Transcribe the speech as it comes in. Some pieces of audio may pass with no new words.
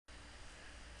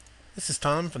This is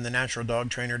Tom from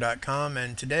thenaturaldogtrainer.com,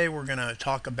 and today we're going to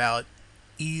talk about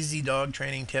easy dog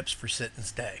training tips for sit and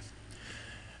stay.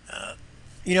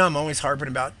 I'm always harping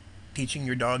about teaching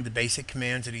your dog the basic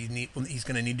commands that he's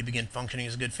going to need to begin functioning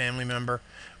as a good family member.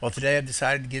 Well, today I've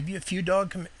decided to give you a few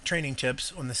training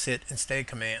tips on the sit and stay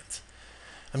commands.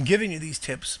 I'm giving you these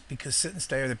tips because sit and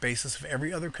stay are the basis of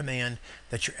every other command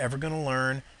that you're ever going to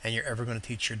learn and you're ever going to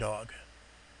teach your dog.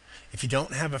 If you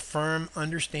don't have a firm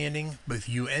understanding, both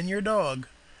you and your dog,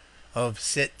 of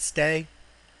sit, stay,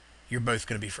 you're both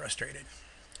going to be frustrated.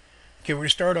 Okay, we're going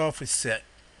to start off with sit.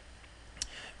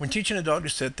 When teaching a dog to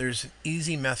sit, there's an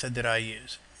easy method that I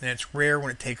use. And it's rare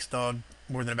when it takes a dog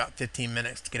more than about 15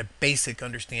 minutes to get a basic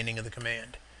understanding of the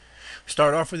command.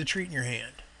 Start off with a treat in your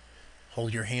hand.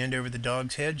 Hold your hand over the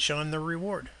dog's head, show him the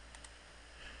reward.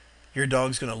 Your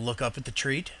dog's going to look up at the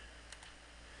treat.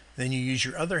 Then you use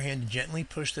your other hand to gently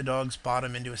push the dog's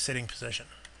bottom into a sitting position.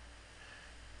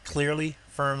 Clearly,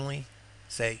 firmly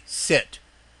say, sit.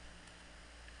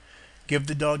 Give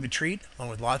the dog the treat, along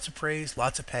with lots of praise,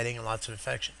 lots of petting, and lots of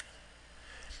affection.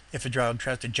 If a dog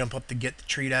tries to jump up to get the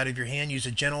treat out of your hand, use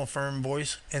a gentle, firm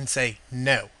voice and say,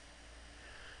 no.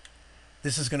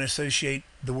 This is going to associate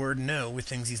the word no with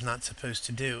things he's not supposed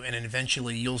to do, and then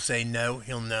eventually you'll say no,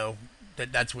 he'll know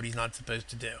that that's what he's not supposed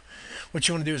to do. What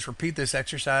you want to do is repeat this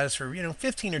exercise for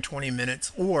 15 or 20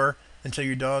 minutes, or until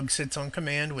your dog sits on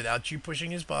command without you pushing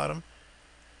his bottom,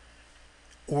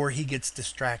 or he gets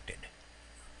distracted.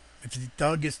 If the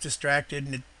dog gets distracted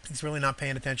and he's really not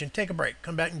paying attention, take a break,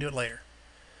 come back and do it later.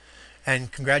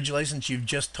 And congratulations, you've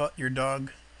just taught your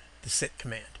dog the sit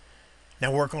command.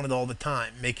 Now work on it all the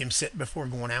time. Make him sit before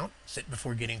going out, sit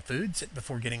before getting food, sit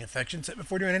before getting affection, sit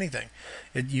before doing anything.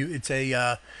 It's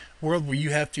a world where you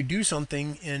have to do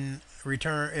something in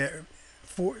return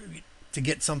to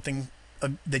get something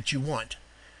that you want.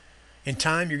 In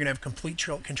time, you're going to have complete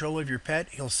control of your pet.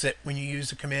 He'll sit when you use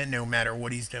the command no matter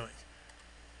what he's doing.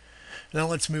 Now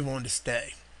let's move on to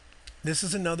stay. This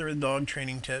is another of the dog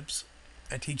training tips.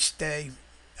 I teach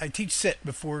sit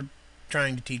before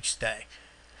trying to teach stay.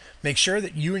 Make sure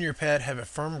that you and your pet have a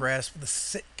firm grasp of the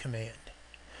sit command.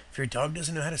 If your dog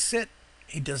doesn't know how to sit,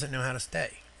 he doesn't know how to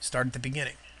stay. Start at the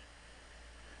beginning.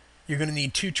 You're going to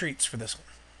need 2 treats for this one.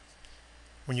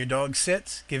 When your dog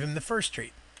sits, give him the first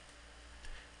treat.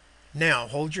 Now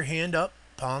hold your hand up,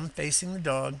 palm facing the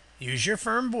dog. Use your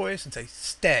firm voice and say,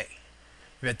 stay.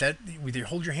 With your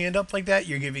hold your hand up like that,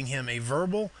 you're giving him a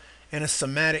verbal and a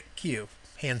somatic cue,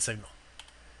 hand signal.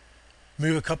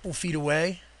 Move a couple feet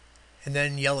away, and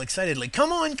then yell excitedly,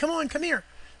 come on, come here.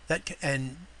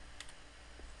 And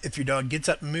if your dog gets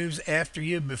up and moves after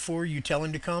you before you tell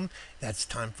him to come, that's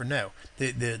time for no.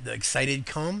 The excited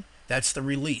come, that's the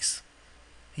release.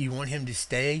 You want him to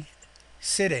stay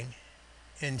sitting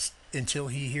until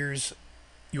he hears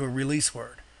your release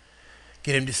word.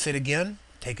 Get him to sit again,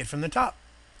 take it from the top.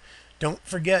 Don't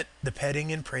forget the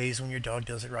petting and praise when your dog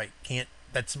does it right.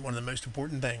 That's one of the most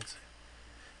important things.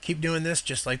 Keep doing this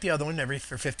just like the other one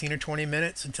for 15 or 20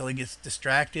 minutes until he gets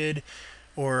distracted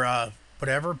or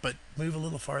whatever, but move a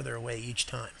little farther away each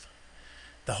time.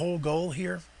 The whole goal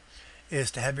here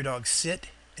is to have your dog sit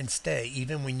and stay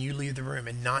even when you leave the room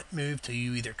and not move till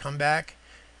you either come back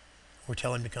or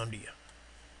tell him to come to you.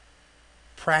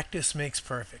 Practice makes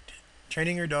perfect.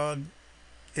 Training your dog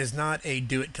is not a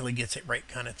do it till he gets it right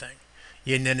kind of thing.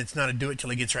 And then it's not a do it till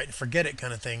he gets right and forget it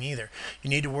kind of thing either. You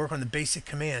need to work on the basic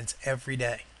commands every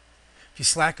day. If you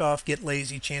slack off, get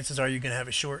lazy, chances are you're going to have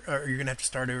you're going to have to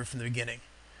start over from the beginning.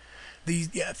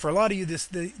 For a lot of you,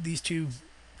 these 2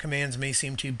 commands may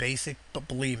seem too basic, but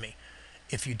believe me,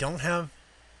 if you don't have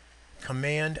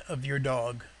command of your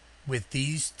dog with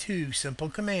these 2 simple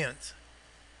commands,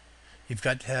 you've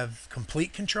got to have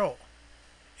complete control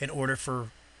in order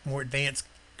for more advanced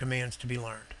commands to be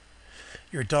learned.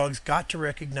 Your dog's got to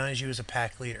recognize you as a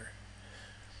pack leader.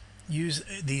 Use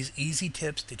these easy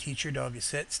tips to teach your dog to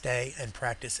sit, stay, and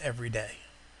practice every day.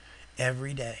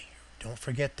 Every day. Don't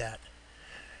forget that.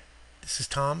 This is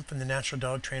Tom from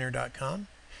thenaturaldogtrainer.com.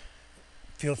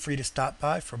 Feel free to stop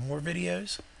by for more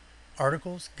videos,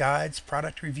 articles, guides,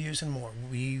 product reviews, and more.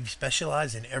 We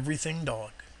specialize in everything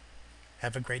dog.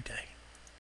 Have a great day.